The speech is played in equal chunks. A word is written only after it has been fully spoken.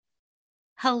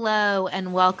Hello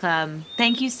and welcome.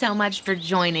 Thank you so much for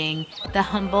joining the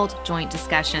Humboldt Joint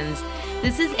Discussions.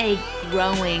 This is a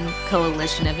growing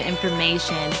coalition of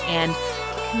information and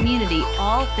community,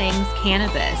 all things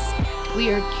cannabis. We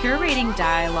are curating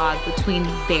dialogue between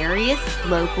various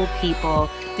local people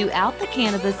throughout the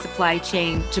cannabis supply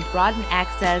chain to broaden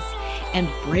access and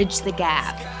bridge the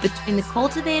gap between the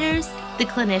cultivators, the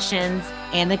clinicians,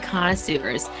 and the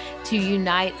connoisseurs to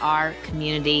unite our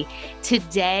community.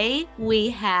 Today, we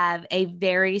have a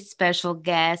very special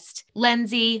guest,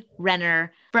 Lindsey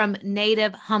Renner from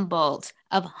native Humboldt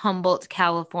of Humboldt,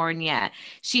 California.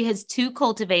 She has 2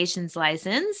 cultivations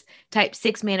license, type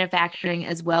 6 manufacturing,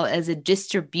 as well as a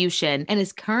distribution, and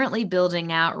is currently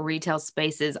building out retail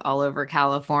spaces all over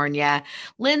California.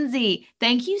 Lindsey,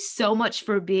 thank you so much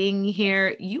for being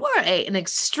here. You are an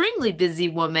extremely busy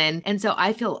woman, and so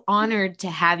I feel honored to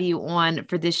have you on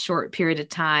for this short period of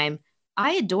time.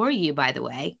 I adore you, by the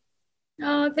way.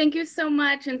 Oh, thank you so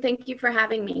much. And thank you for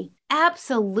having me.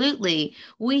 Absolutely.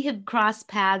 We have crossed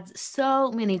paths so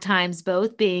many times,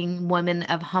 both being women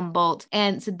of Humboldt.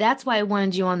 And so that's why I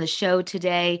wanted you on the show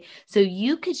today, so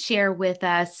you could share with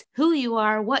us who you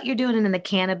are, what you're doing in the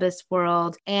cannabis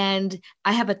world. And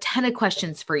I have a ton of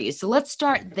questions for you. So let's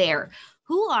start there.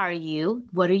 Who are you?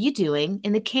 What are you doing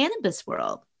in the cannabis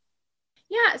world?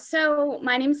 Yeah, so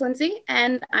my name's Lindsey,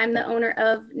 and I'm the owner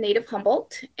of Native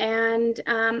Humboldt, and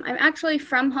I'm actually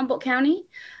from Humboldt County.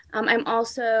 I'm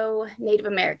also Native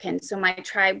American, so my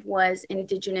tribe was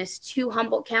indigenous to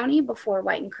Humboldt County before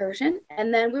white incursion,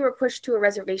 and then we were pushed to a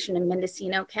reservation in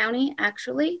Mendocino County,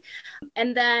 actually.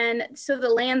 And then, so the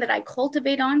land that I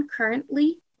cultivate on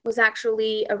currently was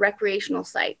actually a recreational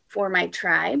site for my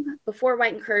tribe before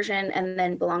white incursion, and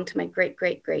then belonged to my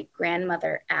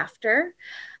great-great-great-grandmother after.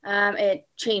 It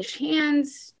changed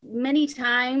hands many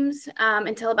times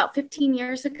until about 15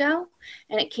 years ago,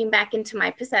 and it came back into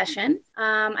my possession.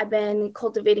 I've been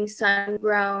cultivating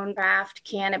sun-grown craft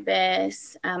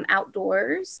cannabis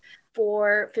outdoors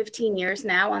for 15 years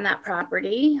now on that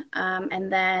property.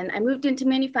 And then I moved into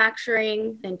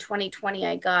manufacturing. In 2020,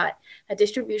 I got a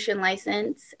distribution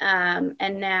license.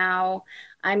 And now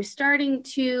I'm starting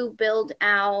to build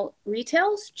out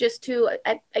retails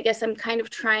I guess I'm kind of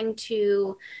trying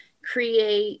to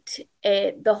create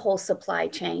the whole supply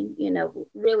chain,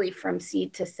 really from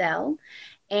seed to sell,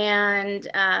 and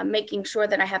making sure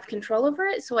that I have control over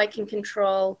it so I can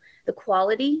control the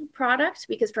quality product.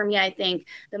 Because for me, I think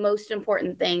the most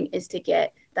important thing is to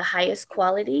get the highest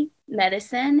quality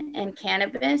medicine and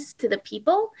cannabis to the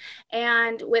people.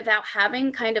 And without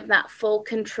having kind of that full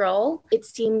control, it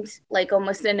seems like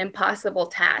almost an impossible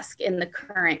task in the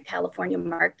current California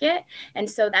market. And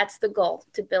so that's the goal,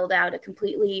 to build out a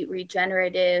completely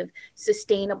regenerative,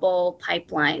 sustainable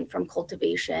pipeline from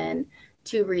cultivation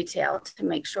to retail to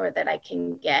make sure that I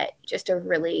can get just a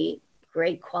really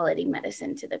great quality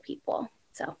medicine to the people.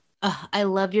 So I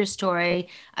love your story.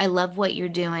 I love what you're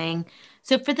doing.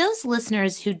 So for those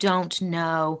listeners who don't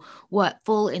know what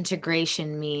full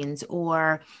integration means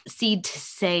or seed to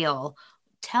sale,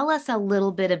 tell us a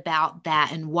little bit about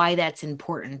that and why that's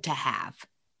important to have.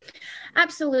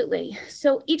 Absolutely.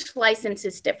 So each license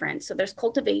is different. So there's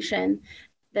cultivation,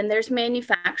 then there's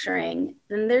manufacturing,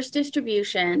 then there's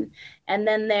distribution, and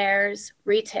then there's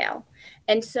retail.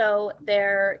 And so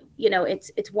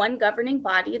it's one governing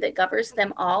body that governs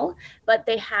them all, but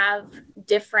they have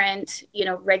different,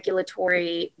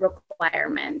 regulatory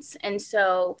requirements. And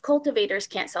so cultivators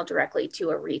can't sell directly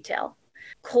to a retail.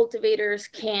 Cultivators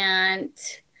can't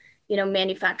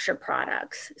manufacture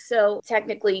products. So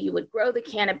technically you would grow the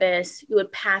cannabis, you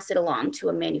would pass it along to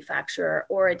a manufacturer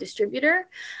or a distributor.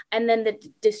 And then the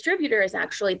distributor is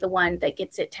actually the one that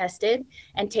gets it tested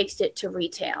and takes it to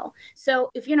retail.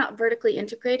 So if you're not vertically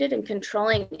integrated and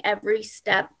controlling every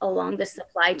step along the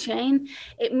supply chain,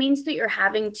 it means that you're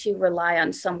having to rely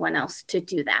on someone else to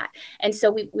do that. And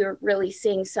so we're really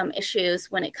seeing some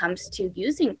issues when it comes to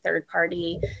using third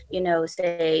party,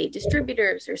 say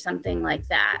distributors or something like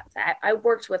that. I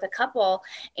worked with a couple,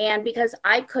 and because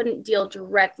I couldn't deal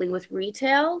directly with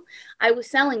retail, I was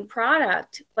selling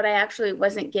product, but I actually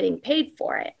wasn't getting paid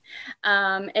for it.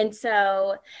 And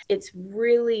so it's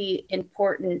really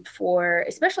important for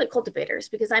especially cultivators,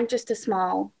 because I'm just a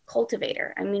small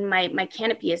cultivator. I mean, my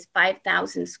canopy is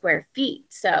 5,000 square feet.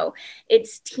 So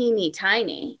it's teeny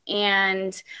tiny.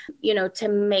 And, to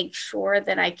make sure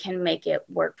that I can make it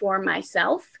work for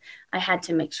myself, I had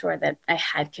to make sure that I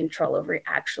had control over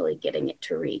actually getting it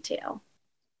to retail.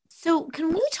 So,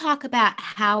 can we talk about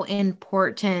how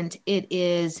important it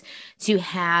is to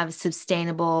have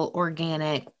sustainable,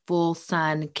 organic, full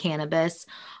sun cannabis?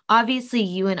 Obviously,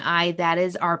 you and I, that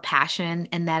is our passion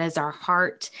and that is our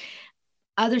heart.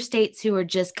 Other states who are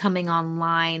just coming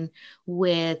online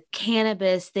with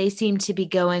cannabis, they seem to be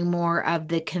going more of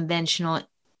the conventional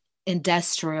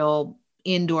industrial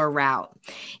indoor route.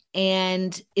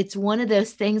 And it's one of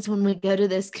those things when we go to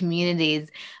those communities,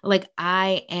 like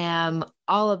I am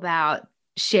all about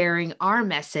sharing our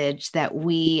message that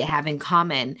we have in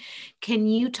common. Can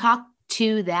you talk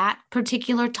to that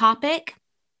particular topic?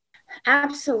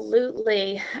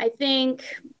 Absolutely. I think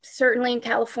certainly in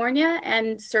California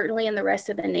and certainly in the rest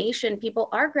of the nation, people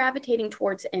are gravitating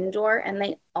towards indoor, and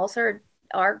they also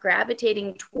are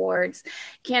gravitating towards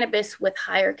cannabis with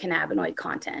higher cannabinoid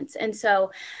contents. And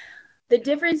so the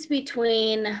difference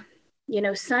between,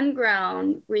 sun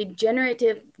grown,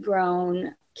 regenerative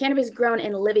grown, cannabis grown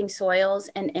in living soils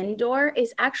and indoor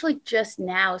is actually just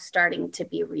now starting to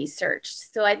be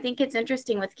researched. So I think it's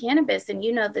interesting with cannabis, and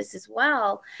you know this as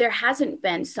well, there hasn't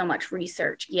been so much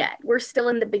research yet. We're still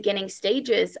in the beginning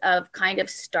stages of kind of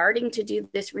starting to do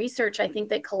this research. I think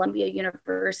that Columbia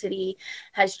University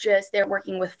they're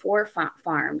working with 4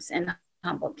 farms in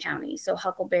Humboldt County. So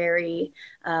Huckleberry,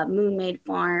 Moonmade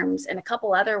Farms, and a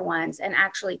couple other ones, and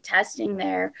actually testing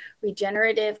their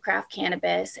regenerative craft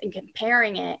cannabis and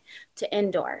comparing it to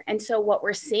indoor. And so what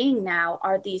we're seeing now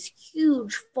are these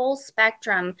huge full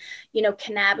spectrum,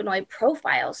 cannabinoid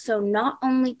profiles. So not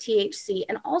only THC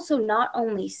and also not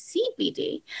only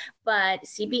CBD, but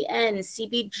CBN,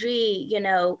 CBG,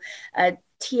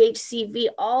 THCV,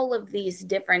 all of these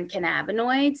different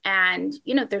cannabinoids. And,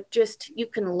 they're just, you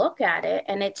can look at it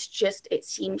and it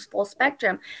seems full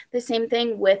spectrum. The same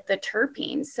thing with the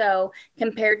terpenes. So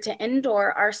compared to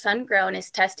indoor, our sun grown is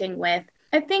testing with,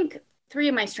 I think 3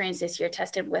 of my strains this year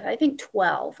tested with,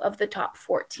 12 of the top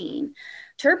 14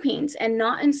 terpenes, and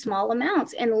not in small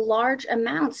amounts, in large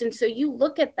amounts. And so you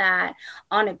look at that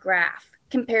on a graph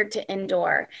compared to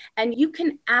indoor, and you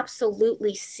can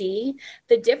absolutely see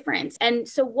the difference. And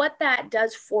so what that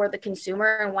does for the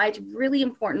consumer, and why it's really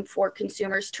important for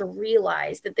consumers to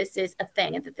realize that this is a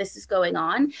thing and that this is going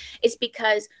on, is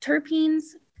because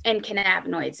terpenes and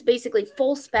cannabinoids, basically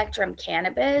full spectrum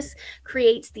cannabis,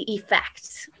 creates the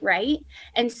effects, right?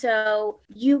 And so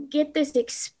you get this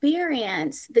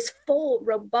experience, this full,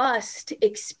 robust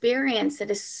experience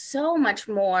that is so much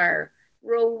more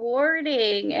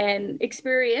rewarding and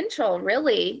experiential,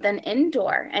 really, than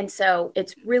indoor. And so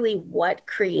it's really what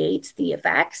creates the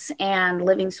effects. And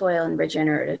living soil and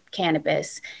regenerative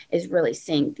cannabis is really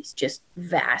seeing these just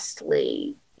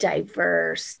vastly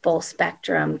diverse, full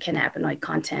spectrum cannabinoid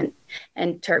content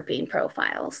and terpene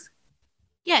profiles.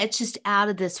 Yeah, it's just out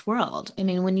of this world. I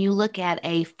mean, when you look at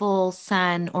a full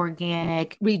sun,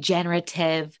 organic,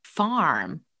 regenerative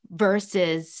farm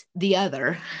versus the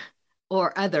other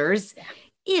or others,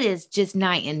 it is just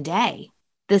night and day.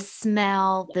 The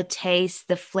smell, the taste,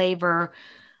 the flavor,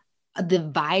 the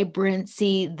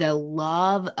vibrancy, the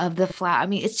love of the flower. I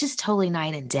mean, it's just totally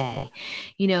night and day.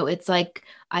 It's like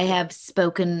I have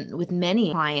spoken with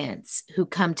many clients who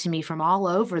come to me from all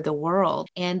over the world,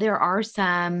 and there are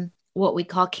some what we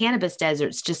call cannabis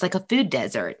deserts, just like a food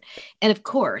desert. And of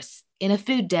course, in a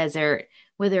food desert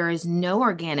where there is no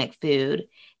organic food,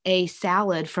 a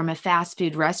salad from a fast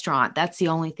food restaurant, that's the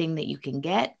only thing that you can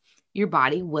get, your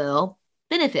body will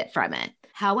benefit from it.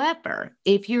 However,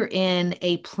 if you're in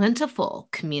a plentiful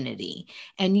community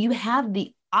and you have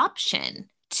the option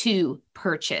to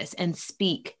purchase and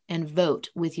speak and vote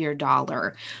with your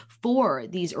dollar for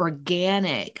these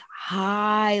organic,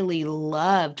 highly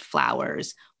loved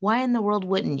flowers, why in the world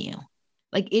wouldn't you?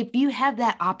 Like, if you have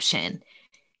that option.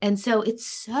 And so it's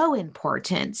so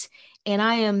important. And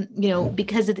I am,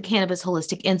 because of the Cannabis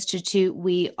Holistic Institute,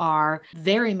 we are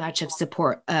very much of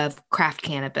support of craft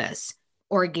cannabis,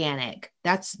 organic.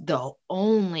 That's the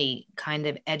only kind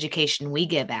of education we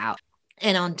give out.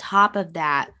 And on top of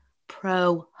that,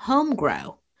 pro home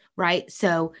grow, right?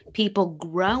 So people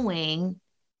growing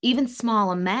even small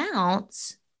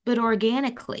amounts, but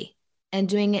organically, and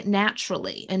doing it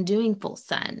naturally and doing full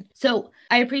sun. So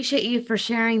I appreciate you for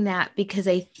sharing that, because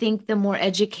I think the more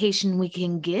education we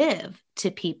can give to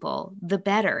people, the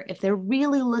better, if they're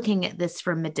really looking at this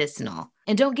for medicinal.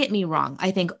 And don't get me wrong,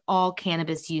 I think all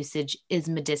cannabis usage is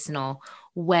medicinal,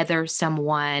 whether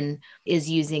someone is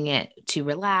using it to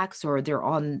relax or they're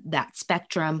on that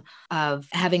spectrum of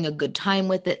having a good time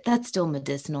with it, that's still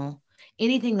medicinal.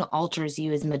 anything that alters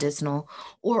you is medicinal,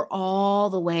 or all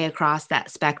the way across that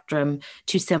spectrum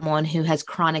to someone who has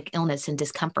chronic illness and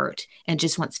discomfort and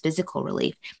just wants physical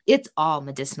relief. It's all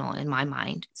medicinal in my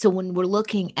mind. So when we're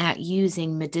looking at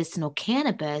using medicinal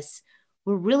cannabis,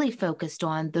 we're really focused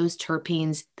on those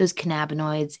terpenes, those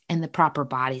cannabinoids, and the proper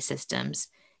body systems.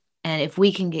 And if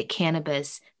we can get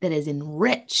cannabis that is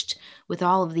enriched with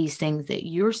all of these things that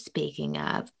you're speaking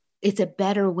of, it's a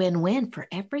better win-win for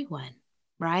everyone,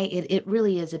 right? It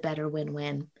really is a better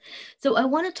win-win. So I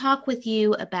want to talk with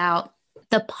you about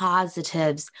the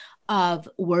positives of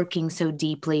working so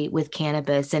deeply with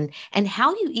cannabis and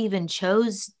how you even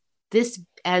chose this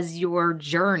as your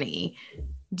journey.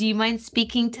 Do you mind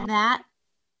speaking to that?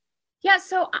 Yeah,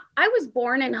 so I was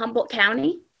born in Humboldt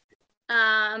County.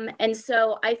 And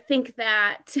so I think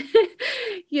that,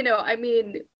 I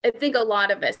think a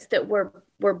lot of us that were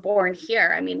born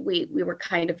here, we were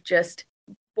kind of just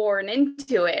born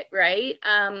into it, right?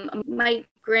 My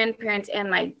grandparents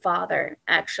and my father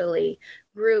actually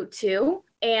grew too.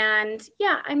 And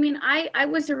yeah, I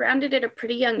was around it at a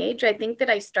pretty young age. I think that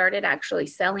I started actually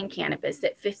selling cannabis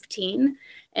at 15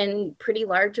 in pretty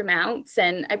large amounts.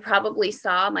 And I probably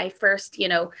saw my first,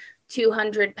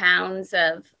 200 pounds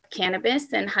of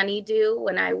cannabis and honeydew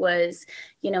when I was,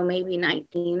 maybe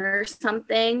 19 or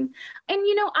something. And,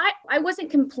 I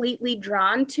wasn't completely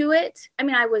drawn to it.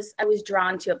 I was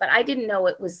drawn to it, but I didn't know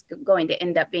it was going to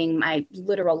end up being my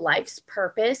literal life's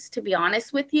purpose, to be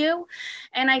honest with you.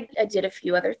 And I did a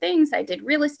few other things. I did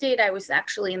real estate. I was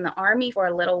actually in the Army for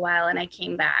a little while and I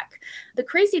came back. The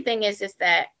crazy thing is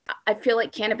that I feel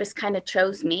like cannabis kind of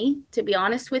chose me, to be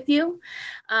honest with you.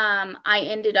 I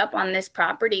ended up on this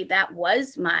property that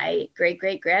was my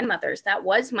great-great-grandmother's. That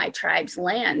was my tribe's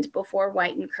land before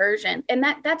white incursion. And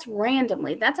that's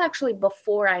randomly. That's actually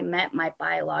before I met my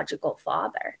biological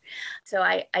father. So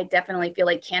I definitely feel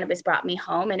like cannabis brought me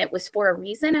home, and it was for a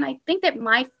reason. And I think that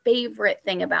my favorite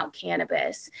thing about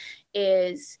cannabis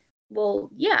is,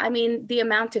 the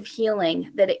amount of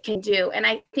healing that it can do. And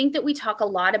I think that we talk a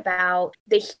lot about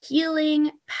the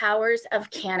healing powers of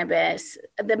cannabis,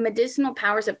 the medicinal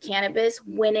powers of cannabis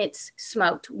when it's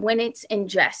smoked, when it's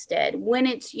ingested, when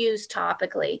it's used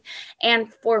topically. And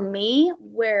for me,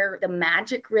 where the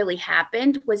magic really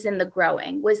happened was in the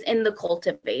growing, was in the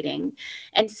cultivating.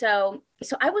 And so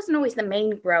I wasn't always the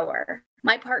main grower.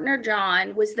 My partner,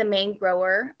 John, was the main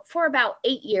grower for about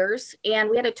 8 years, and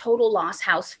we had a total loss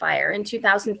house fire in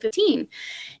 2015.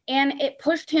 And it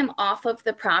pushed him off of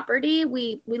the property.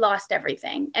 We lost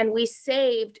everything, and we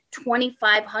saved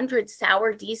 2,500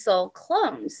 sour diesel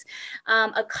clones,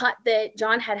 a cut that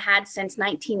John had since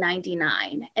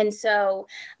 1999. And so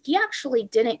he actually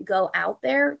didn't go out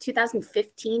there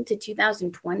 2015 to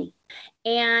 2020.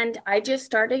 And I just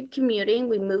started commuting.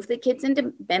 We moved the kids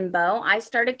into Bimbo. I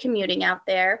started commuting out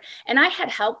there, and I had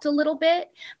helped a little bit,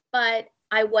 but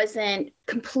I wasn't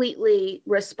completely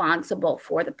responsible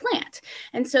for the plant.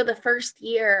 And so the first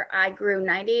year I grew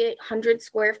 9,800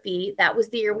 square feet. That was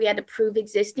the year we had to prove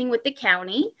existing with the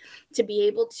county to be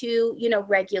able to,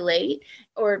 regulate,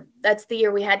 or that's the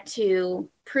year we had to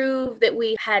prove that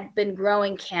we had been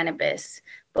growing cannabis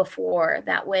before.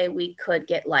 That way we could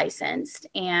get licensed.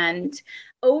 And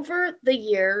over the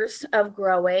years of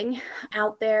growing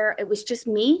out there, it was just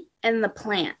me and the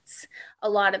plants a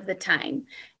lot of the time.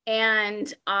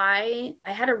 And I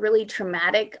had a really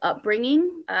traumatic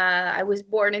upbringing. I was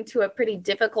born into a pretty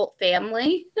difficult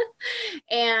family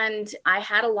and I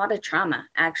had a lot of trauma,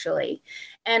 actually.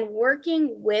 And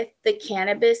working with the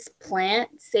cannabis plant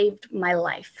saved my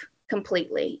life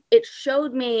completely. It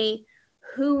showed me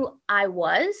who I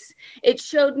was. It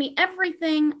showed me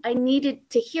everything I needed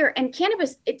to hear. And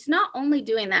cannabis, it's not only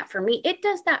doing that for me, it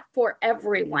does that for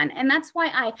everyone. And that's why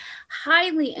I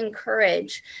highly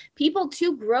encourage people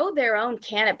to grow their own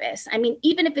cannabis.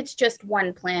 Even if it's just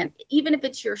one plant, even if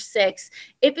it's your 6,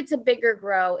 if it's a bigger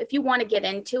grow, if you want to get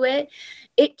into it,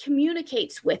 it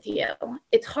communicates with you.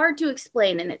 It's hard to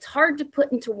explain and it's hard to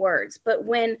put into words. But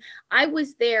when I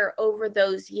was there over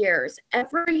those years,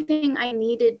 everything I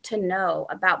needed to know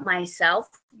about myself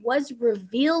was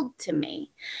revealed to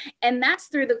me. And that's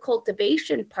through the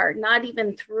cultivation part, not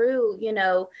even through,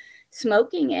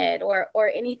 smoking it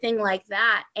or anything like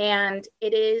that. And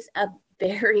it is a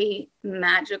very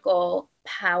magical,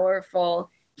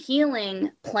 powerful, healing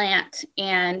plant.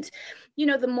 And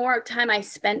the more time I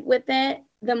spent with it,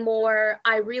 the more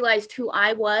I realized who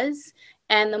I was.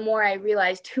 And the more I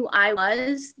realized who I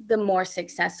was, the more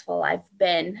successful I've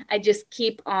been. I just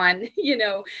keep on,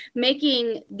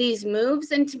 making these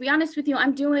moves. And to be honest with you,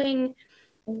 I'm doing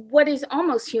what is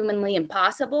almost humanly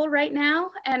impossible right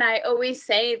now. And I always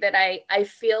say that I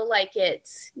feel like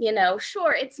it's,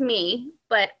 sure, it's me,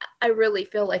 but I really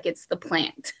feel like it's the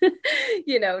plant,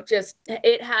 just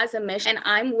it has a mission. And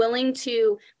I'm willing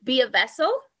to be a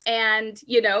vessel and,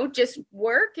 just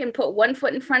work and put one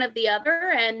foot in front of the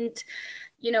other. And,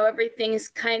 everything is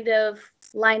kind of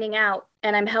lining out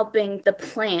and I'm helping the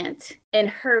plant in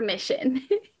her mission,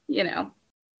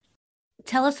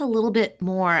 Tell us a little bit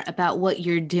more about what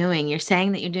you're doing. You're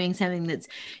saying that you're doing something that's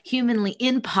humanly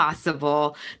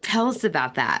impossible. Tell us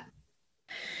about that.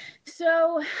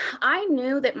 So I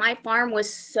knew that my farm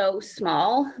was so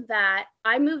small that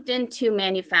I moved into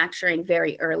manufacturing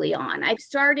very early on. I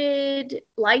started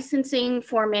licensing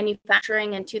for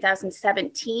manufacturing in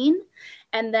 2017.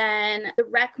 And then the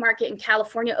rec market in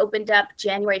California opened up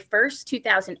January 1st,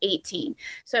 2018.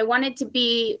 So I wanted to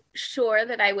be sure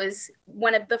that I was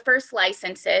one of the first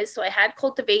licenses. So I had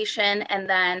cultivation, and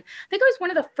then I think I was one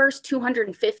of the first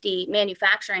 250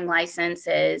 manufacturing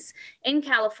licenses in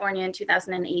California in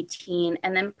 2018.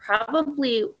 And then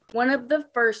probably one of the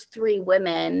first 3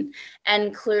 women,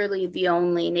 and clearly the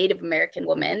only Native American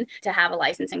woman to have a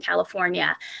license in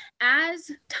California.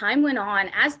 As time went on,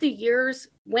 as the years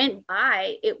went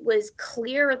by, it was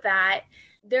clear that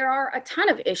there are a ton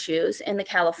of issues in the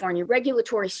California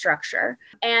regulatory structure.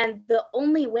 And the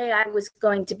only way I was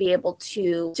going to be able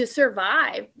to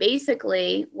survive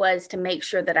basically was to make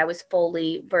sure that I was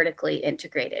fully vertically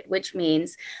integrated, which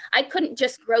means I couldn't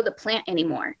just grow the plant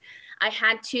anymore. I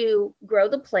had to grow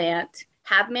the plant,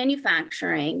 have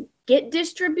manufacturing, get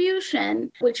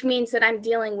distribution, which means that I'm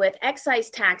dealing with excise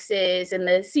taxes and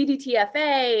the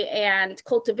CDTFA and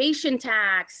cultivation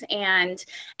tax and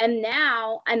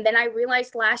then I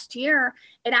realized last year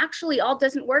it actually all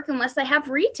doesn't work unless I have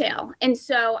retail. And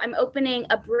so I'm opening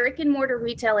a brick and mortar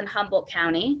retail in Humboldt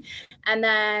County and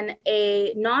then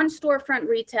a non-storefront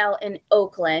retail in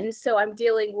Oakland. So I'm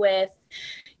dealing with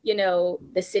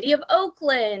the city of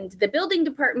Oakland, the building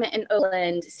department in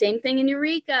Oakland, same thing in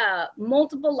Eureka,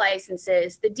 multiple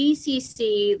licenses, the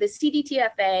DCC, the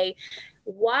CDTFA,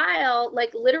 while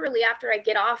literally after I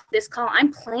get off this call,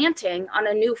 I'm planting on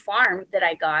a new farm that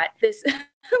I got this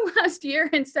last year.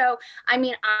 And so,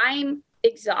 I'm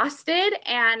exhausted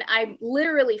and I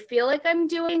literally feel like I'm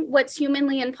doing what's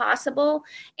humanly impossible.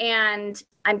 And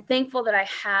I'm thankful that I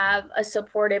have a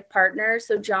supportive partner.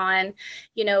 So John,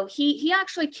 he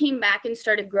actually came back and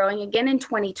started growing again in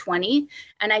 2020.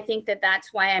 And I think that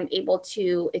that's why I'm able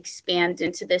to expand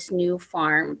into this new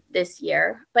farm this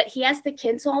year. But he has the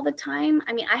kids all the time.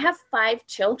 I have 5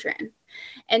 children.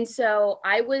 And so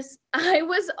I was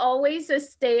always a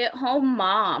stay-at-home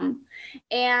mom.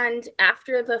 And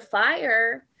after the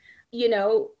fire,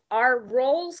 our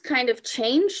roles kind of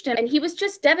changed and he was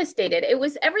just devastated. It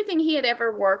was everything he had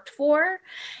ever worked for.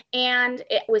 And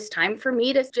it was time for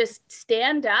me to just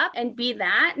stand up and be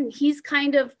that. And he's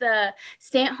kind of the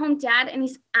stay-at-home dad and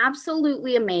he's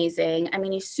absolutely amazing.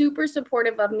 He's super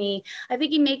supportive of me. I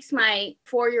think he makes my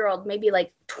 4-year-old maybe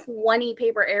 20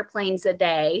 paper airplanes a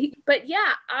day. But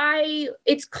yeah,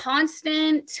 it's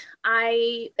constant.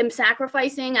 I am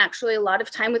sacrificing actually a lot of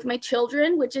time with my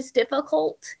children, which is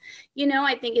difficult.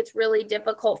 I think it's really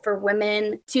difficult for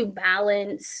women to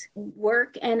balance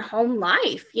work and home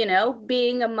life,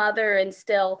 being a mother and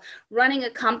still running a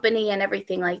company and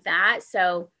everything like that.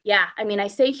 So yeah, I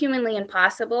say humanly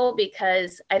impossible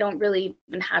because I don't really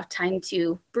even have time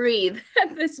to breathe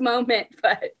at this moment,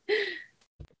 but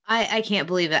I can't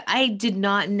believe it. I did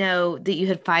not know that you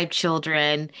had 5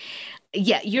 children.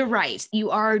 Yeah, you're right. You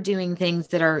are doing things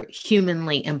that are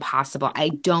humanly impossible. I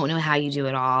don't know how you do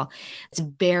it all. It's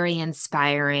very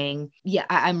inspiring. Yeah,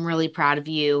 I'm really proud of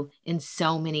you in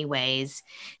so many ways.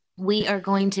 We are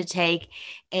going to take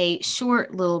a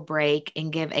short little break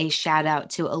and give a shout out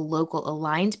to a local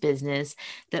aligned business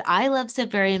that I love so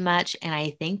very much. And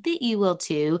I think that you will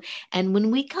too. And when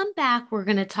we come back, we're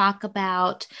going to talk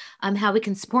about how we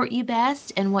can support you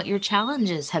best and what your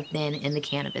challenges have been in the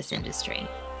cannabis industry.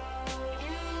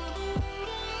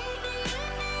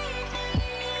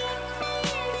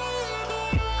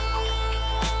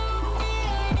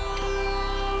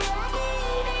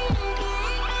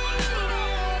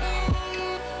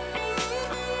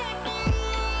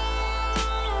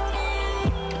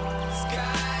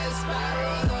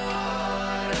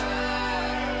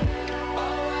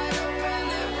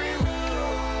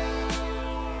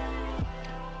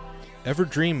 Ever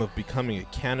dream of becoming a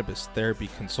cannabis therapy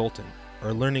consultant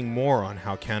or learning more on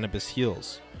how cannabis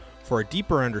heals? For a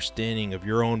deeper understanding of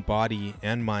your own body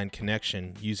and mind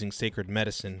connection using sacred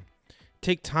medicine,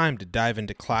 take time to dive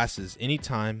into classes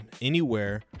anytime,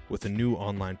 anywhere with a new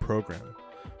online program.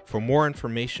 For more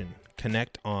information,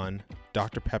 connect on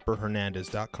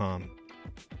drpepperhernandez.com.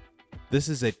 This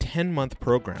is a 10-month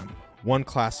program, one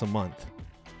class a month.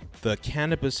 The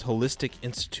Cannabis Holistic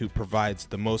Institute provides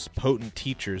the most potent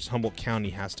teachers Humboldt County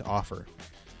has to offer.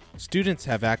 Students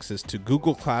have access to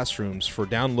Google Classrooms for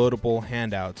downloadable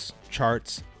handouts,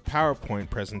 charts, PowerPoint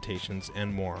presentations,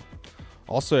 and more.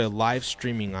 Also a live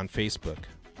streaming on Facebook,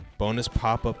 bonus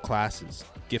pop-up classes,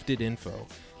 gifted info,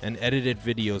 and edited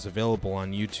videos available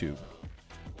on YouTube.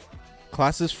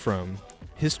 Classes from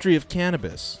History of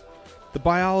Cannabis, the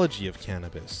Biology of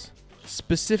Cannabis,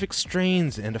 Specific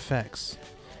Strains and Effects,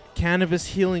 Cannabis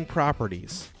Healing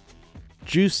Properties,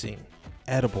 Juicing,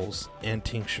 Edibles, and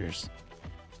Tinctures,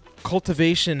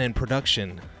 Cultivation and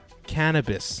Production,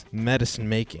 Cannabis Medicine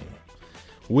Making,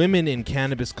 Women in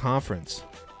Cannabis Conference,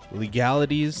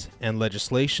 Legalities and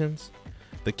Legislations,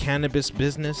 the Cannabis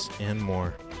Business, and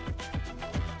more.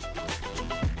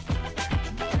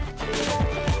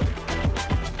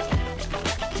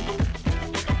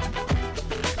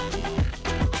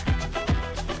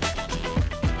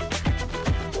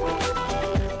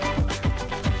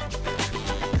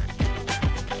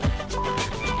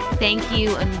 Thank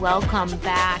you and welcome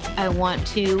back. I want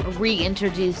to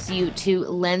reintroduce you to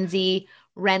Lindsey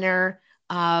Renner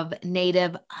of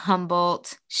Native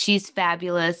Humboldt. She's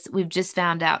fabulous. We've just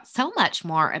found out so much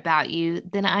more about you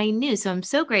than I knew. So I'm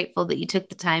so grateful that you took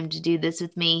the time to do this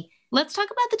with me. Let's talk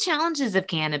about the challenges of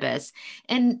cannabis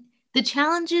and the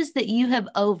challenges that you have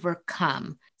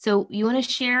overcome. So you want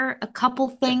to share a couple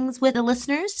things with the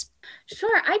listeners?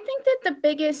 Sure. I think that the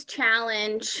biggest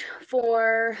challenge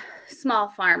for small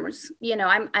farmers,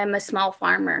 I'm a small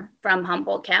farmer from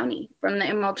Humboldt County, from the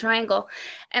Emerald Triangle.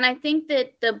 And I think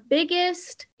that the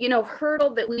biggest,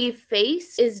 hurdle that we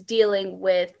face is dealing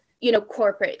with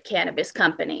corporate cannabis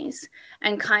companies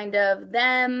and kind of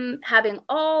them having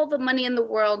all the money in the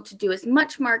world to do as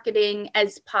much marketing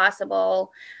as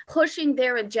possible, pushing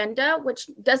their agenda, which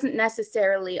doesn't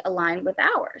necessarily align with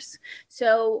ours.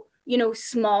 So,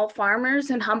 small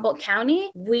farmers in Humboldt County,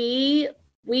 we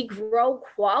grow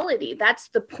quality. That's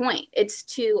the point. It's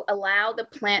to allow the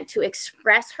plant to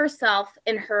express herself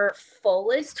in her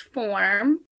fullest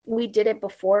form. We did it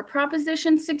before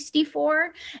Proposition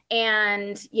 64.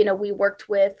 And, we worked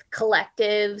with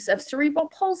collectives of cerebral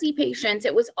palsy patients.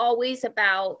 It was always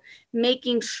about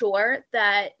making sure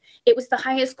that it was the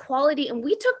highest quality. And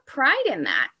we took pride in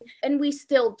that. And we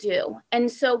still do. And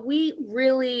so we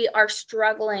really are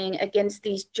struggling against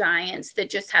these giants that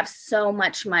just have so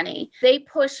much money. They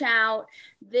push out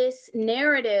this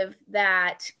narrative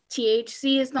that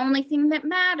THC is the only thing that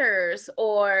matters,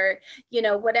 or,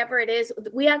 whatever it is.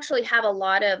 We actually have a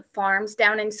lot of farms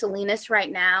down in Salinas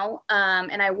right now,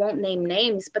 and I won't name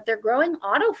names, but they're growing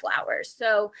autoflowers.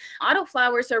 So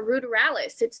autoflowers are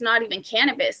ruderalis. It's not even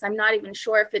cannabis. I'm not even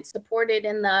sure if it's supported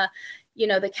in the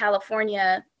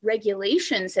California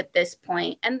regulations at this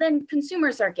point. And then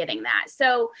consumers are getting that.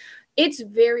 So it's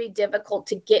very difficult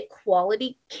to get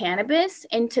quality cannabis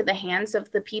into the hands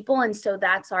of the people. And so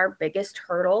that's our biggest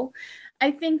hurdle.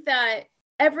 I think that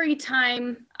every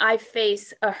time I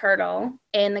face a hurdle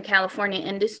in the California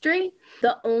industry,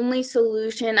 the only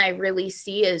solution I really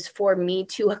see is for me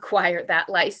to acquire that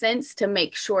license to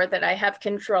make sure that I have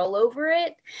control over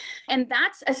it. And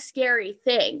that's a scary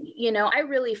thing. I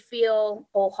really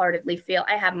wholeheartedly feel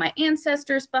I have my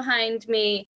ancestors behind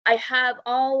me. I have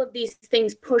all of these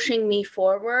things pushing me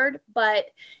forward, but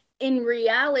in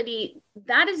reality,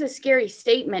 that is a scary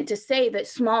statement to say that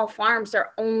small farms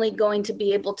are only going to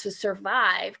be able to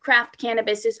survive. Craft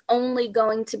cannabis is only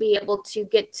going to be able to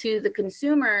get to the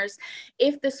consumers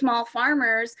if the small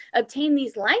farmers obtain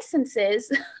these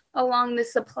licenses along the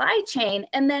supply chain.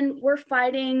 And then we're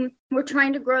trying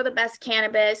to grow the best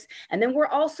cannabis. And then we're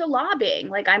also lobbying.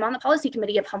 Like, I'm on the policy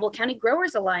committee of Humboldt County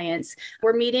Growers Alliance.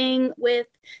 We're meeting with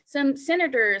some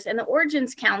senators and the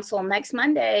Origins Council next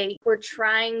Monday. We're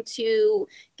trying to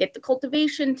get the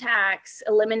cultivation tax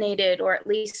eliminated, or at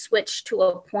least switch to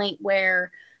a point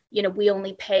where we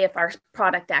only pay if our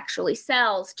product actually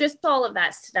sells, just all of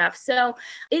that stuff. So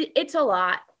it's a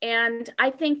lot. And I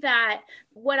think that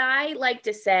what I like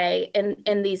to say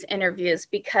in these interviews,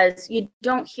 because you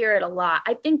don't hear it a lot,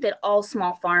 I think that all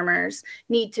small farmers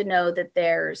need to know that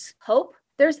there's hope.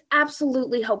 There's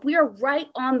absolutely hope. We are right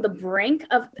on the brink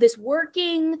of this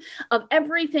working, of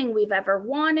everything we've ever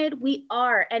wanted. We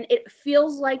are. And it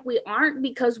feels like we aren't,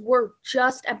 because we're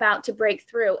just about to break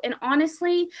through. And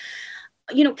honestly,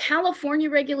 California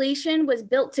regulation was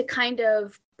built to kind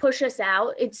of push us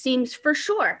out, it seems, for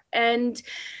sure. And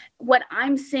what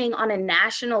I'm seeing on a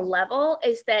national level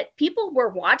is that people were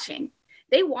watching.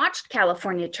 They watched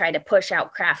California try to push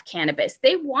out craft cannabis.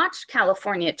 They watched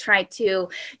California try to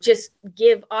just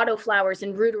give autoflowers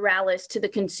and ruderalis to the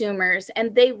consumers.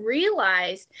 And they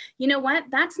realized, you know what,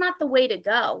 that's not the way to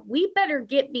go. We better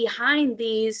get behind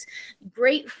these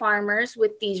great farmers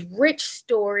with these rich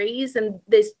stories and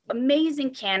this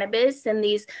amazing cannabis and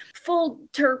these full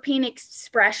terpene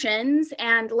expressions,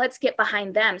 and let's get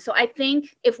behind them. So I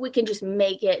think if we can just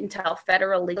make it until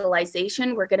federal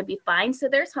legalization, we're going to be fine. So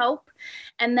there's hope.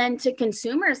 And then to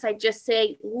consumers, I just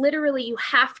say, literally, you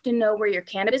have to know where your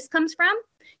cannabis comes from.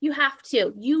 You have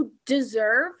to. You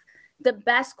deserve the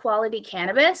best quality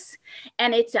cannabis,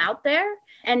 and it's out there,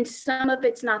 and some of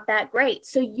it's not that great.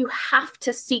 So you have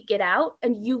to seek it out,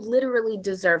 and you literally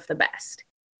deserve the best.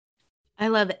 I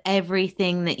love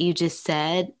everything that you just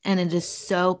said, and it is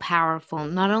so powerful,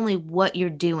 not only what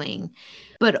you're doing,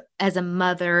 but as a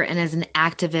mother and as an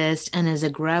activist and as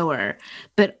a grower,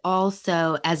 but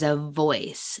also as a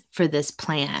voice for this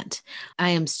plant. I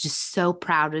am just so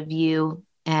proud of you,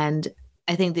 and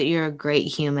I think that you're a great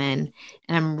human,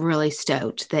 and I'm really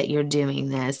stoked that you're doing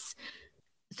this.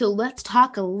 So let's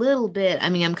talk a little bit. I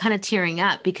mean, I'm kind of tearing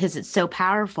up because it's so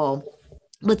powerful.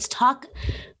 Let's talk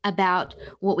about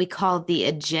what we call the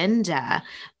agenda.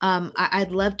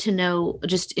 I'd love to know,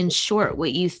 just in short,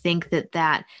 what you think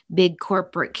that big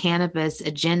corporate cannabis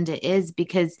agenda is,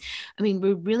 because, I mean,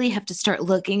 we really have to start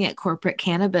looking at corporate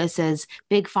cannabis as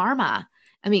big pharma.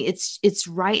 I mean, it's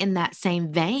right in that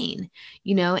same vein,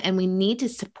 and we need to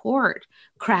support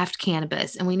craft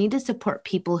cannabis, and we need to support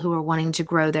people who are wanting to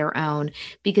grow their own,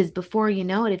 because before you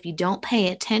know it, if you don't pay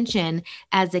attention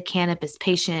as a cannabis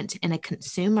patient and a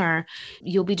consumer,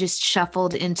 you'll be just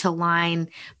shuffled into line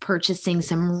purchasing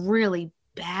some really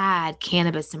bad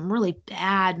cannabis, some really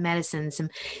bad medicines, some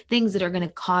things that are going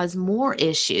to cause more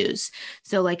issues.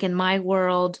 So like in my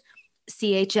world,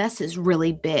 CHS is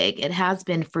really big. It has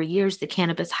been for years, the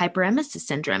cannabis hyperemesis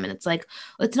syndrome. And it's like,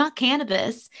 well, it's not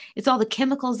cannabis. It's all the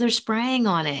chemicals they're spraying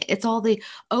on it. It's all the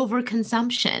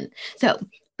overconsumption. So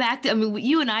back to, I mean,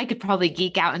 you and I could probably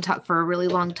geek out and talk for a really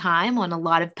long time on a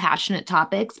lot of passionate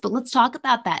topics, but let's talk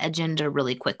about that agenda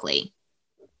really quickly.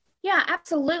 Yeah,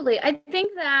 absolutely. I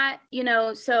think that,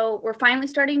 so we're finally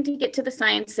starting to get to the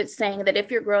science that's saying that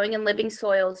if you're growing in living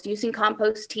soils, using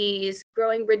compost teas,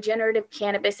 growing regenerative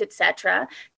cannabis, etc.,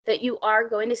 that you are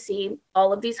going to see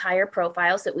all of these higher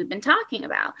profiles that we've been talking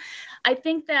about. I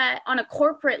think that on a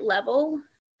corporate level,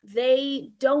 they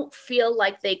don't feel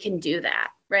like they can do that.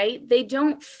 Right? They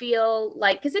don't feel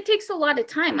like, because it takes a lot of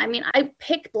time. I mean, I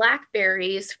pick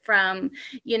blackberries from,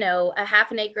 a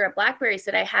half an acre of blackberries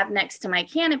that I have next to my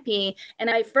canopy, and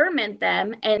I ferment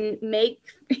them and make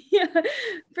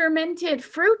fermented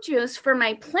fruit juice for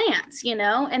my plants,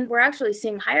 and we're actually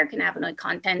seeing higher cannabinoid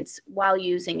contents while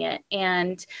using it.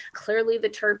 And clearly the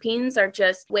terpenes are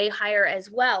just way higher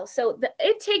as well. So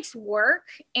it takes work,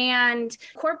 and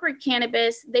corporate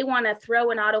cannabis, they want to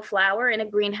throw an autoflower in a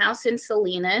greenhouse in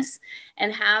Salinas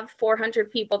and have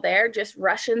 400 people there just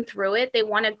rushing through it. They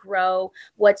want to grow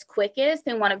what's quickest.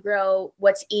 They want to grow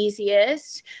what's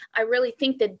easiest. I really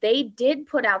think that they did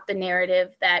put out the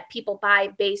narrative that people buy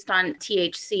based on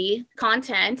THC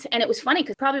content. And it was funny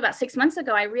because probably about 6 months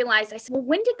ago, I realized, I said, well,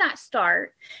 when did that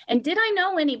start? And did I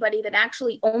know anybody that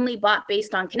actually only bought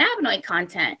based on cannabinoid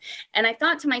content? And I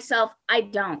thought to myself, I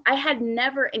don't. I had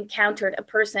never encountered a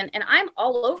person, and I'm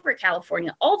all over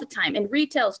California all the time in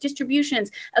retails,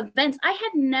 distributions, events. I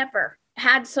had never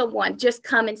had someone just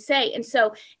come and say, and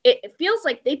so it feels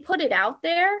like they put it out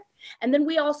there. And then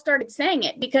we all started saying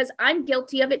it, because I'm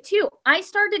guilty of it too. I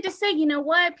started to say, you know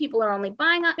what? People are only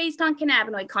buying up based on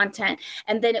cannabinoid content.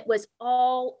 And then it was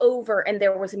all over, and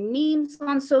there was memes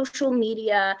on social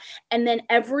media. And then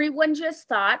everyone just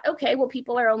thought, okay, well,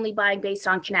 people are only buying based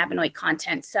on cannabinoid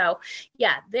content. So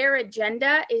yeah, their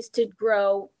agenda is to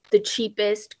grow the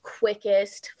cheapest,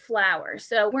 quickest flower.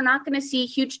 So we're not going to see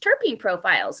huge terpene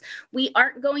profiles. We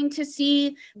aren't going to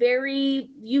see very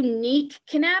unique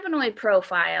cannabinoid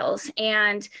profiles.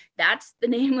 And that's the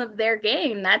name of their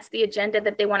game. That's the agenda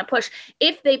that they want to push.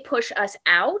 If they push us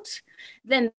out,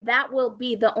 then that will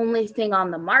be the only thing on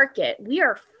the market. We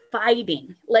are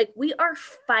fighting. We are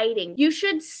fighting. You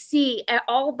should see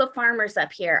all the farmers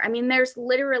up here. I mean, there's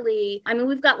literally,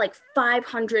 we've got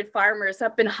 500 farmers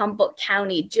up in Humboldt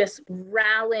County just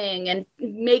rallying and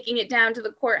making it down to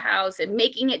the courthouse and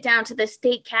making it down to the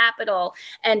state capitol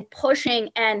and pushing.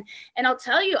 And I'll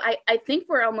tell you, I think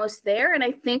we're almost there, and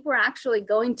I think we're actually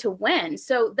going to win.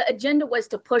 So the agenda was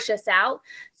to push us out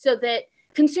so that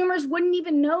consumers wouldn't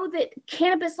even know that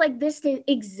cannabis like this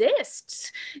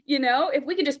exists. If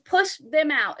we could just push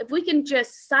them out, if we can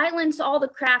just silence all the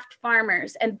craft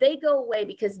farmers and they go away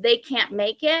because they can't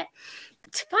make it,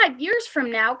 5 years from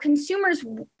now, consumers,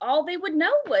 all they would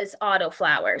know was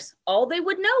autoflowers. All they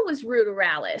would know was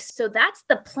ruderalis. So that's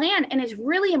the plan. And it's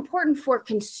really important for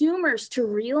consumers to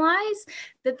realize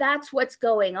that that's what's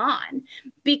going on,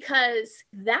 because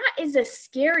that is a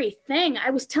scary thing. I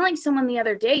was telling someone the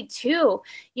other day too,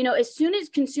 as soon as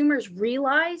consumers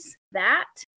realize that,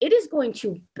 it is going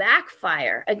to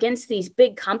backfire against these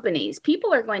big companies.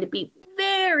 People are going to be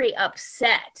very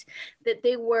upset that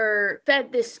they were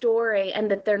fed this story and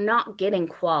that they're not getting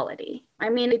quality. I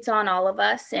mean, it's on all of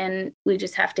us, and we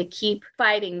just have to keep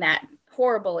fighting that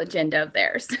horrible agenda of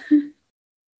theirs.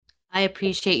 I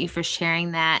appreciate you for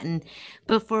sharing that. And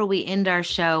before we end our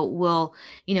show, we'll,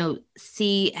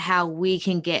 see how we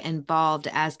can get involved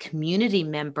as community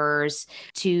members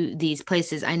to these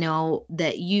places. I know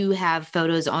that you have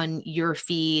photos on your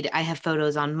feed. I have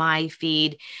photos on my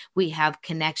feed. We have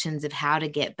connections of how to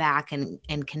get back and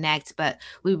connect, but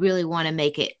we really want to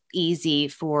make it easy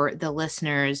for the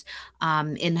listeners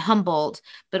in Humboldt,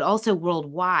 but also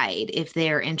worldwide, if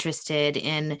they're interested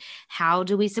in how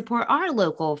do we support our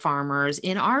local farmers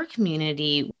in our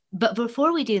community. But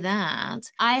before we do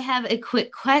that, I have a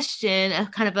quick question, a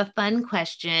kind of a fun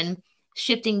question,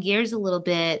 shifting gears a little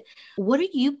bit. What are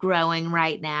you growing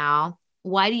right now?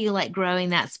 Why do you like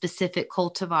growing that specific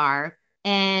cultivar?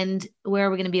 And where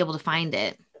are we going to be able to find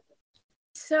it?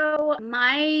 So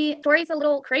my story is a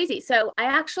little crazy. So I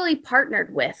actually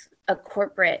partnered with a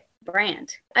corporate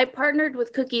brand. I partnered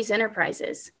with Cookies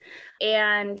Enterprises.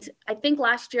 And I think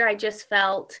last year I just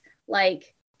felt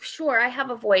like, sure, I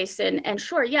have a voice and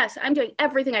sure, yes, I'm doing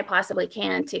everything I possibly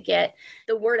can to get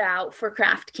the word out for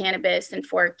craft cannabis and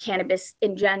for cannabis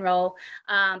in general.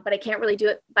 But I can't really do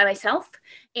it by myself.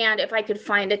 And if I could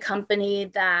find a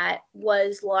company that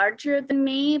was larger than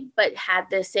me, but had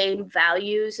the same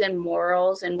values and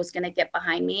morals and was going to get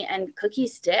behind me, and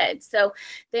Cookies did. So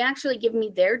they actually give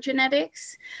me their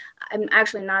genetics. I'm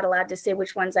actually not allowed to say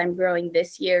which ones I'm growing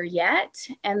this year yet,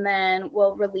 and then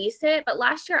we'll release it. But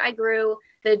last year I grew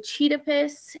the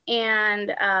Cheetapus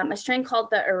and a strain called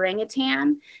the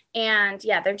Orangutan. And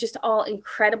yeah, they're just all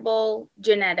incredible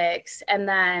genetics. And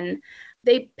then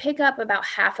they pick up about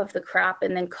half of the crop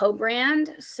and then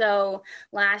co-brand. So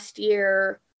last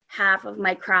year, half of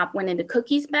my crop went into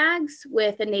Cookies bags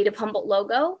with a native Humboldt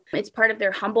logo. It's part of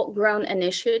their Humboldt Grown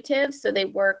initiative. So they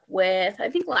work with,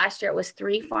 I think last year it was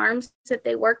 3 farms that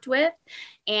they worked with.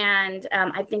 And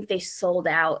I think they sold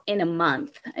out in a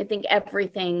month. I think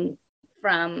everything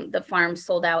from the farm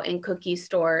sold out in cookie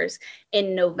stores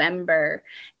in November.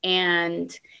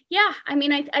 And yeah, I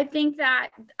mean, I think that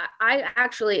I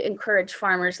actually encourage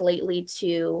farmers lately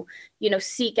to,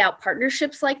 seek out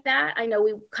partnerships like that. I know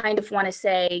we kind of want to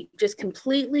say just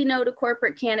completely no to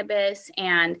corporate cannabis.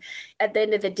 And at the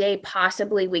end of the day,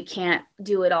 possibly we can't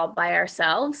do it all by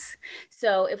ourselves.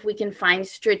 So if we can find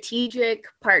strategic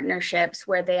partnerships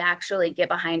where they actually get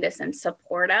behind us and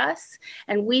support us,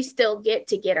 and we still get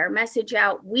to get our message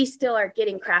out, we still are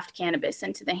getting craft cannabis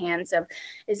into the hands of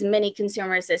as many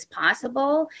consumers as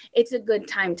possible, it's a good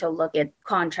time to look at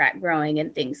contract growing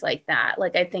and things like that.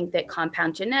 Like I think that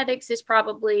Compound Genetics is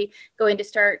probably going to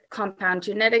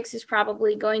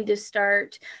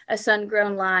start a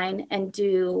sun-grown line and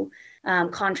do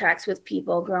contracts with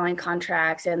people, growing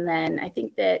contracts. And then I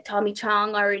think that Tommy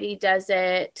Chong already does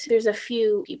it. There's a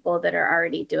few people that are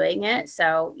already doing it.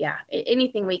 So yeah,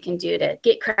 anything we can do to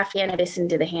get craft cannabis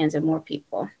into the hands of more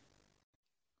people.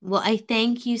 Well, I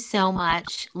thank you so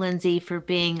much, Lindsey, for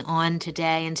being on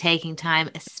today and taking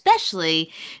time,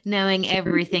 especially knowing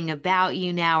everything about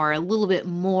you now, or a little bit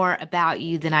more about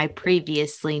you than I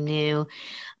previously knew.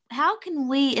 How can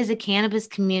we as a cannabis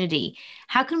community,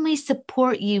 how can we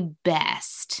support you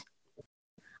best?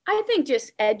 I think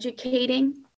just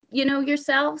educating,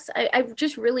 yourselves. I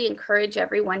just really encourage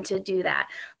everyone to do that.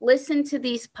 Listen to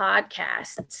these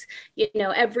podcasts.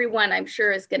 Everyone I'm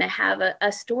sure is going to have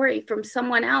a story from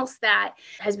someone else that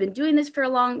has been doing this for a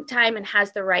long time and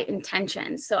has the right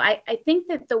intentions. So I think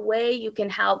that the way you can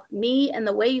help me and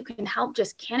the way you can help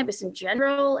just cannabis in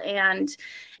general and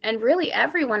really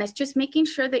everyone is just making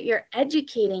sure that you're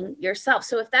educating yourself.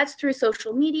 So if that's through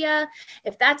social media,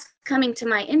 if that's coming to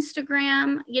my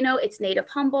Instagram, it's Native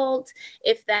Humboldt.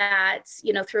 If that's,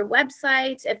 through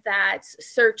websites, if that's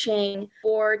searching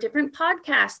for different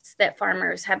podcasts that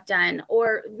farmers have done,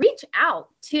 or reach out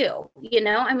too.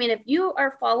 If you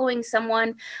are following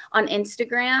someone on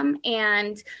Instagram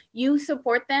and you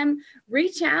support them,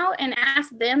 reach out and ask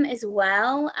them as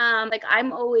well.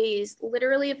 I'm always,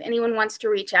 literally, if anyone wants to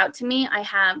reach out to me, I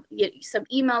have some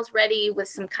emails ready with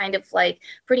some kind of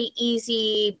pretty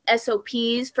easy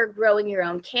SOPs for growing your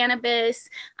own cannabis.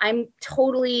 I'm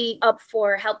totally up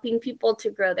for helping people to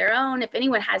grow their own if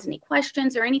anyone has any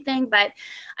questions or anything. But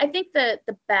I think that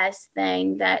the best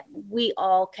thing that we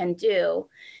all can do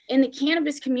in the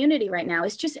cannabis community right now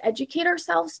is just educate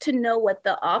ourselves to know what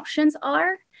the options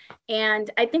are. And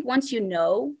I think once you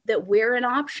know that we're an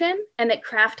option and that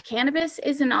craft cannabis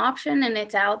is an option and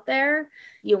it's out there,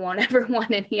 you won't ever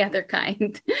want any other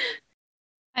kind.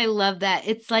 I love that.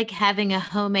 It's like having a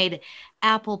homemade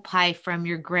apple pie from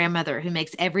your grandmother who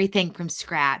makes everything from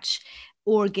scratch,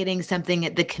 or getting something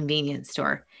at the convenience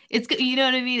store. It's, you know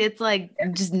what I mean? It's like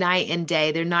just night and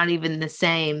day. They're not even the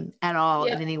same at all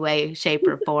in any way, shape,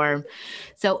 or form.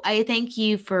 So I thank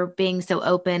you for being so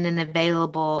open and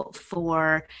available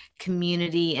for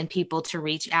community and people to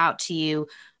reach out to you.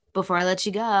 Before I let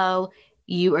you go,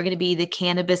 you are going to be the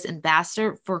cannabis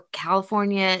ambassador for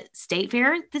California State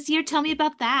Fair this year. Tell me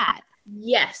about that.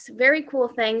 Yes, very cool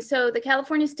thing. So the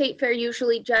California State Fair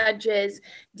usually judges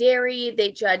dairy,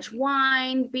 they judge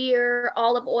wine, beer,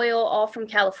 olive oil, all from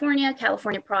California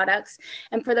products.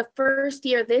 And for the first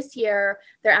year this year,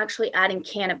 they're actually adding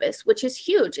cannabis, which is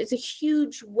huge. It's a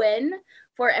huge win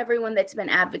for everyone that's been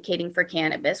advocating for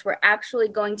cannabis. We're actually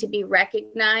going to be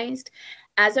recognized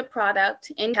as a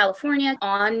product in California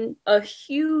on a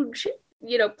huge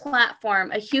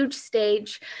platform, a huge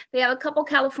stage. They have a couple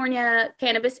California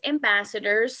cannabis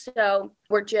ambassadors. So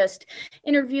we're just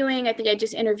interviewing. I think I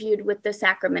just interviewed with the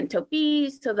Sacramento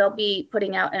Bees. So they'll be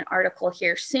putting out an article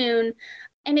here soon.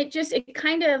 And it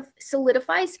kind of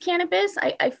solidifies cannabis.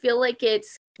 I feel like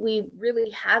we really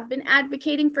have been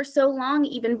advocating for so long,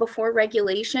 even before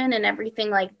regulation and everything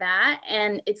like that.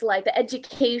 And it's like the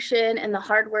education and the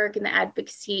hard work and the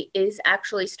advocacy is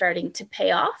actually starting to pay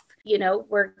off.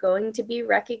 We're going to be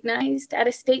recognized at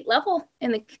a state level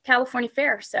in the California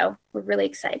Fair. So we're really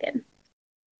excited.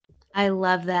 I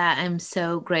love that. I'm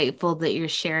so grateful that you're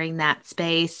sharing that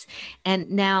space.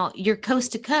 And now you're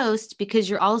coast to coast because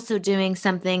you're also doing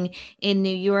something in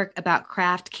New York about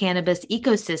craft cannabis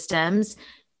ecosystems.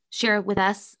 Share with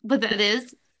us what that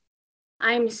is.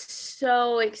 I'm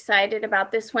so excited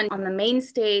about this one on the main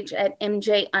stage at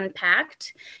MJ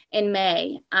Unpacked in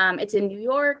May. It's in New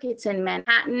York. It's in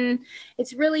Manhattan.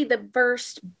 It's really the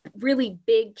first really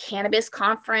big cannabis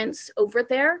conference over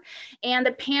there. And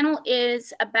the panel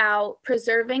is about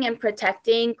preserving and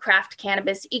protecting craft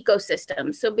cannabis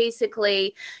ecosystems. So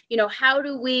basically, how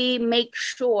do we make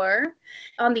sure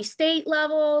on the state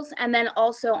levels and then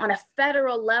also on a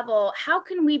federal level, how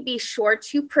can we be sure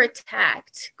to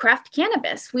protect craft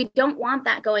cannabis? We don't want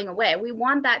that going away. We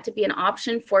want that to be an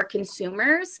option for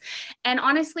consumers. And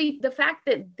honestly, the fact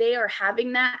that they are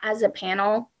having that as a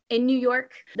panel in New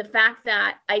York, the fact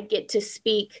that I get to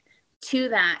speak to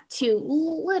that, to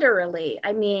literally,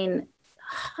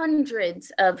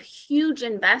 hundreds of huge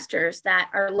investors that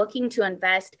are looking to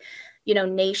invest,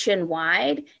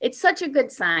 nationwide, it's such a good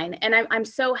sign. And I'm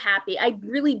so happy. I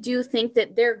really do think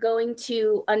that they're going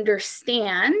to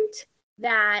understand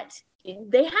that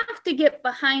they have to get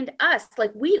behind us.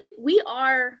 Like we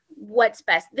are what's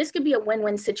best. This could be a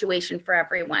win-win situation for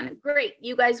everyone. Great.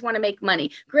 You guys want to make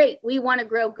money. Great. We want to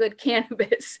grow good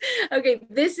cannabis. Okay.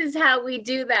 This is how we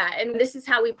do that. And this is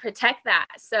how we protect that.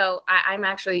 So I'm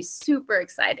actually super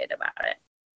excited about it.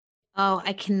 Oh,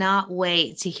 I cannot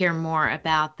wait to hear more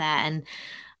about that. And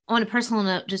on a personal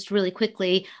note, just really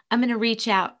quickly, I'm going to reach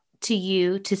out to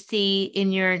you to see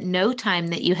in your no time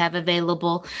that you have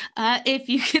available, if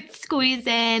you could squeeze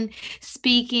in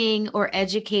speaking or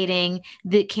educating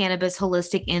the Cannabis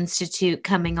Holistic Institute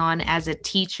coming on as a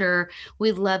teacher.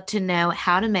 We'd love to know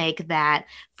how to make that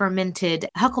fermented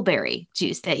huckleberry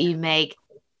juice that you make.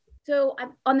 So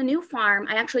on the new farm,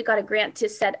 I actually got a grant to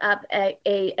set up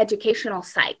a educational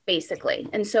site, basically.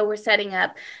 And so we're setting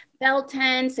up bell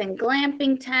tents and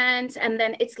glamping tents, and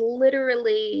then it's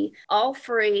literally all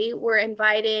free. We're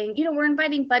inviting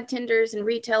bud tenders and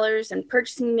retailers and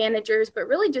purchasing managers, but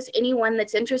really just anyone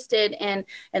that's interested in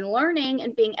learning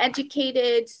and being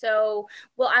educated. So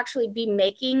we'll actually be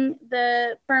making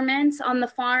the ferments on the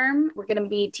farm. We're going to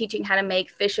be teaching how to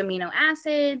make fish amino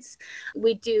acids.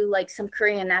 We do like some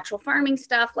Korean natural farming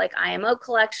stuff like IMO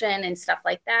collection and stuff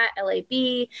like that,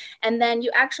 LAB. And then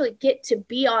you actually get to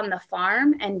be on the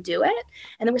farm and do do it.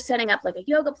 And then we're setting up like a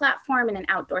yoga platform and an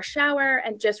outdoor shower,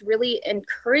 and just really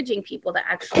encouraging people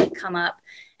to actually come up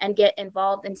and get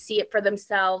involved and see it for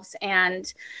themselves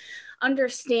and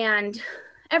understand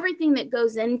everything that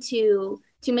goes into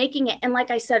making it. And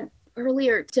like I said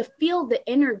earlier, to feel the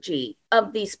energy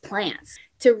of these plants,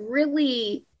 to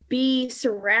really be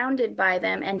surrounded by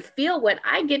them and feel what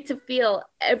I get to feel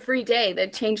every day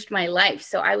that changed my life.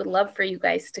 So I would love for you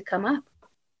guys to come up.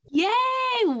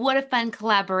 Yay! What a fun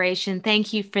collaboration.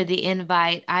 Thank you for the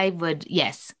invite.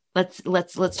 Yes.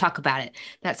 Let's talk about it.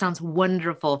 That sounds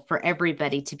wonderful for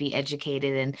everybody to be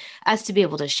educated and us to be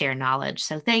able to share knowledge.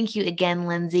 So thank you again,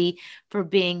 Lindsey, for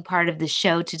being part of the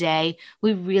show today.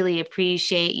 We really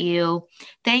appreciate you.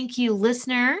 Thank you,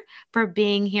 listener, for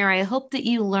being here. I hope that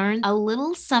you learned a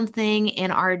little something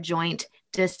in our joint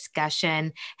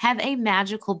discussion. Have a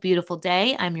magical, beautiful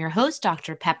day. I'm your host,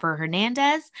 Dr. Pepper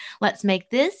Hernandez. Let's make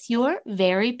this your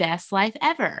very best life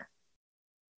ever.